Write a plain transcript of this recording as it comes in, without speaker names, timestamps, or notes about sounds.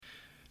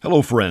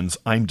Hello, friends.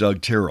 I'm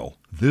Doug Terrell.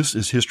 This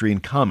is History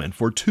in Comment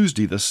for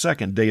Tuesday, the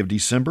 2nd day of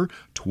December,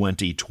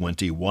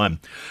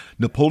 2021.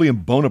 Napoleon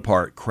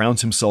Bonaparte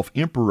crowns himself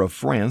Emperor of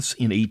France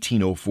in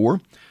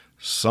 1804.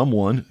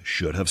 Someone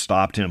should have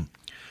stopped him.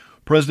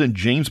 President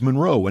James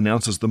Monroe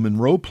announces the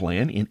Monroe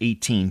Plan in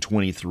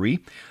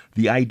 1823.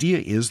 The idea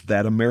is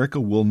that America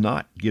will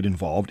not get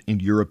involved in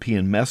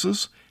European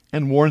messes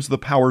and warns the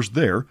powers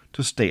there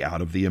to stay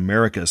out of the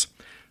Americas.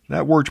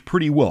 That worked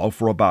pretty well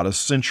for about a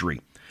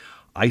century.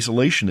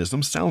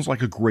 Isolationism sounds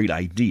like a great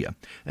idea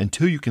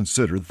until you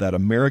consider that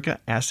America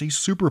as a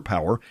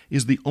superpower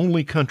is the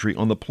only country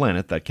on the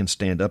planet that can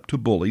stand up to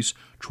bullies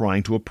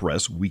trying to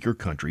oppress weaker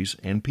countries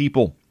and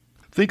people.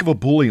 Think of a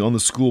bully on the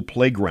school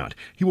playground.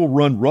 He will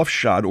run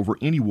roughshod over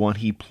anyone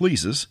he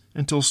pleases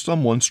until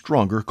someone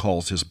stronger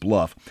calls his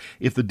bluff.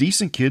 If the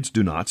decent kids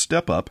do not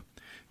step up,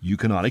 you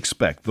cannot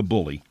expect the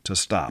bully to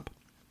stop.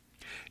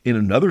 In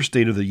another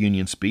State of the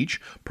Union speech,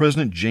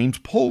 President James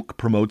Polk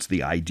promotes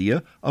the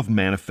idea of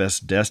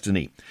manifest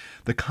destiny.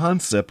 The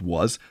concept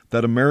was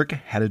that America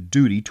had a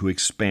duty to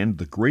expand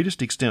the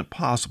greatest extent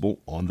possible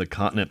on the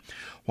continent.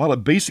 While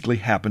it basically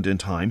happened in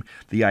time,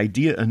 the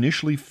idea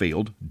initially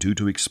failed due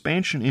to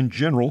expansion in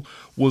general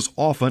was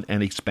often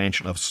an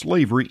expansion of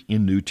slavery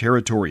in new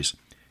territories.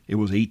 It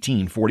was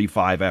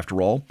 1845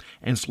 after all,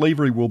 and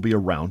slavery will be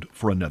around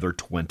for another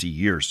 20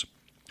 years.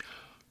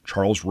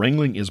 Charles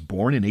Ringling is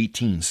born in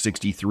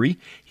 1863.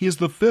 He is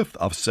the fifth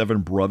of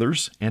 7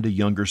 brothers and a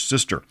younger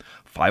sister.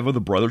 5 of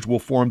the brothers will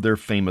form their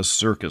famous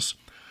circus.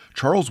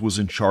 Charles was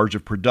in charge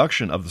of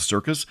production of the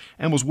circus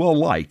and was well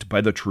liked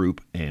by the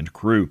troupe and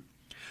crew.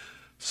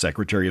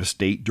 Secretary of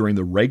State during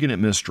the Reagan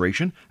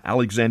administration,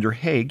 Alexander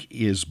Haig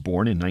is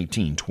born in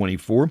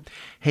 1924.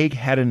 Haig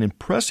had an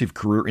impressive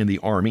career in the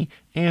Army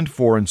and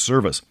Foreign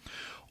Service.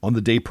 On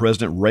the day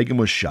President Reagan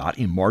was shot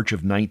in March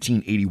of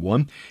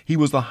 1981, he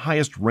was the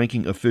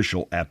highest-ranking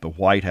official at the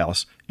White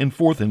House and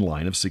 4th in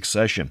line of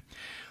succession.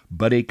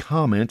 But a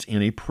comment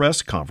in a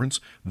press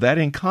conference that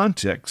in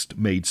context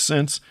made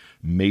sense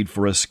made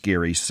for a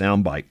scary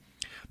soundbite.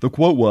 The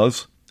quote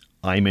was,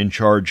 "I'm in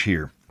charge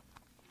here."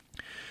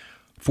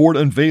 Ford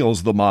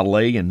unveils the Model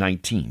A in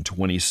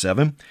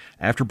 1927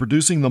 after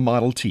producing the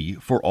Model T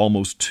for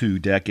almost 2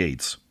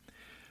 decades.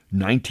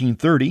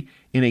 1930,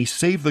 in a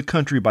Save the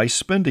Country by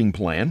Spending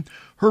plan,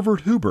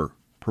 Herbert Hoover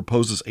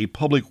proposes a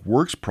public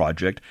works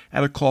project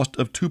at a cost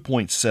of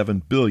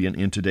 $2.7 billion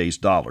in today's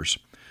dollars.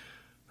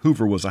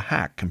 Hoover was a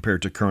hack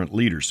compared to current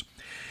leaders.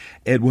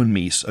 Edwin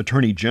Meese,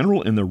 Attorney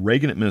General in the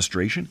Reagan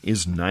administration,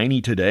 is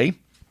 90 today.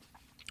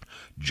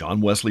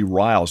 John Wesley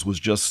Riles was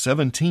just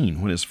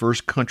 17 when his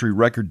first country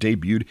record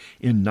debuted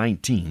in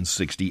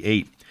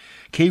 1968.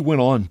 Kay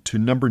went on to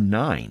number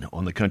 9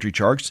 on the country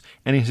charts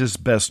and is his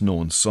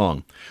best-known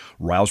song.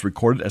 Riles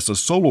recorded as a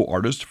solo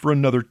artist for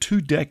another 2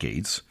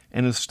 decades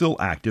and is still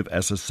active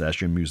as a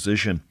session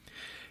musician.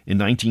 In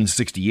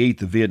 1968,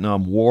 the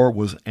Vietnam War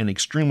was an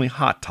extremely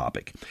hot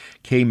topic.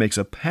 Kay makes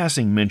a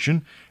passing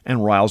mention,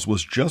 and Riles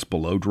was just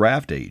below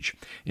draft age.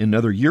 In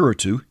another year or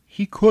two,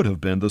 he could have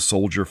been the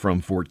soldier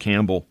from Fort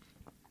Campbell.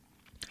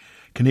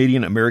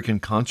 Canadian-American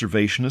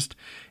conservationist,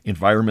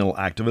 environmental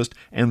activist,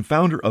 and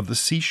founder of the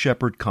Sea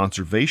Shepherd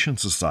Conservation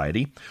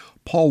Society,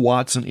 Paul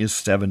Watson is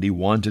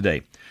 71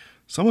 today.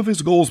 Some of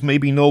his goals may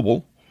be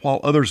noble, while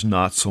others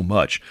not so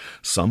much.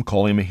 Some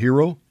call him a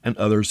hero, and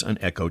others an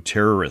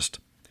eco-terrorist.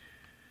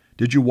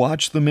 Did you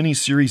watch the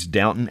miniseries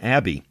Downton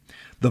Abbey?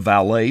 The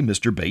valet,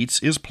 Mr.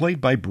 Bates, is played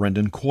by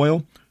Brendan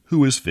Coyle,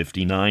 who is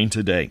 59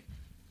 today.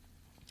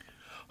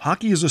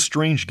 Hockey is a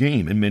strange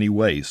game in many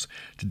ways.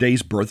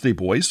 Today's birthday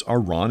boys are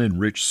Ron and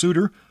Rich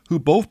Suter, who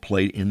both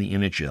played in the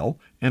NHL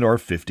and are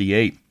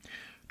 58.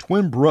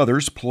 Twin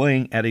brothers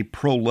playing at a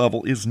pro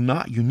level is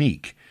not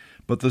unique,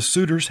 but the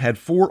Suters had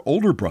 4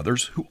 older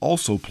brothers who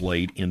also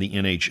played in the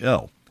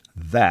NHL.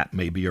 That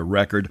may be a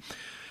record.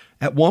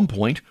 At one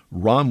point,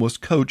 Ron was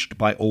coached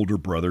by older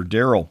brother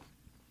Daryl.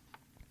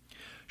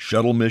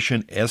 Shuttle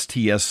mission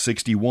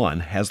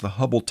STS-61 has the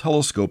Hubble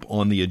telescope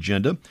on the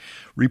agenda.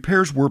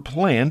 Repairs were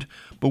planned,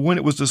 but when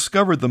it was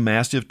discovered the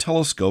massive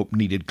telescope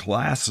needed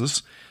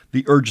glasses,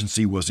 the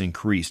urgency was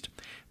increased.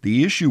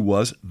 The issue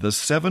was the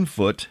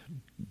 7-foot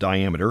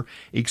diameter,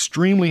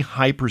 extremely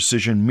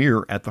high-precision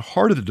mirror at the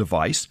heart of the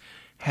device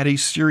had a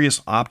serious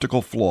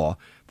optical flaw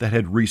that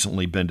had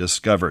recently been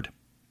discovered.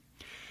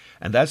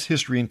 And that's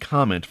History in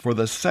Comment for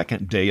the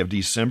 2nd day of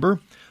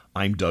December.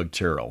 I'm Doug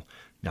Terrell.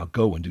 Now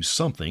go and do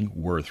something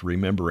worth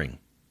remembering.